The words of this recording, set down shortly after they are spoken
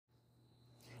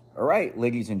All right,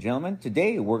 ladies and gentlemen,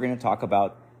 today we're going to talk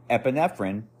about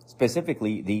epinephrine,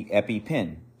 specifically the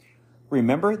EpiPen.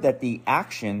 Remember that the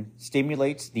action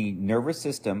stimulates the nervous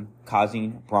system,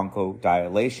 causing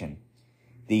bronchodilation.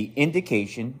 The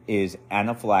indication is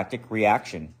anaphylactic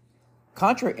reaction.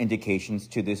 Contraindications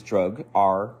to this drug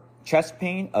are chest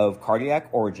pain of cardiac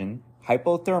origin,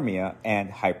 hypothermia, and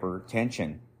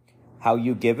hypertension. How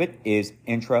you give it is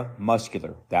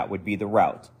intramuscular. That would be the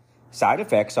route. Side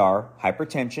effects are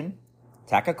hypertension,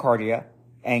 tachycardia,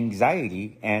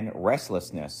 anxiety, and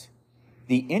restlessness.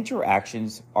 The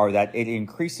interactions are that it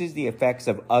increases the effects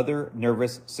of other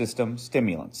nervous system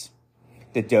stimulants.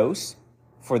 The dose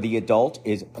for the adult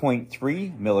is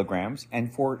 0.3 milligrams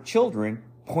and for children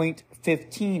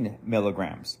 0.15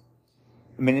 milligrams.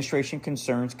 Administration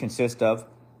concerns consist of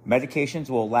medications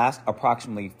will last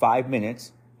approximately 5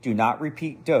 minutes, do not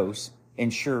repeat dose,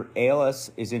 ensure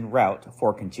ALS is en route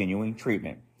for continuing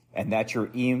treatment. And that's your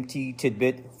EMT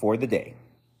tidbit for the day.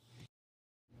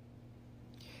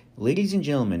 Ladies and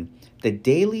gentlemen, the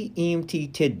Daily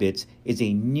EMT Tidbits is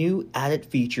a new added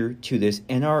feature to this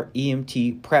NR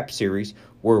EMT Prep series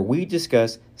where we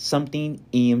discuss something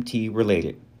EMT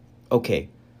related. Okay,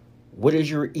 what is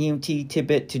your EMT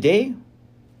tidbit today?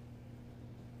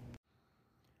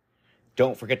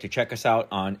 Don't forget to check us out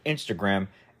on Instagram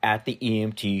at the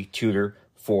EMT Tutor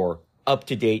for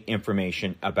up-to-date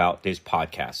information about this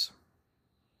podcast.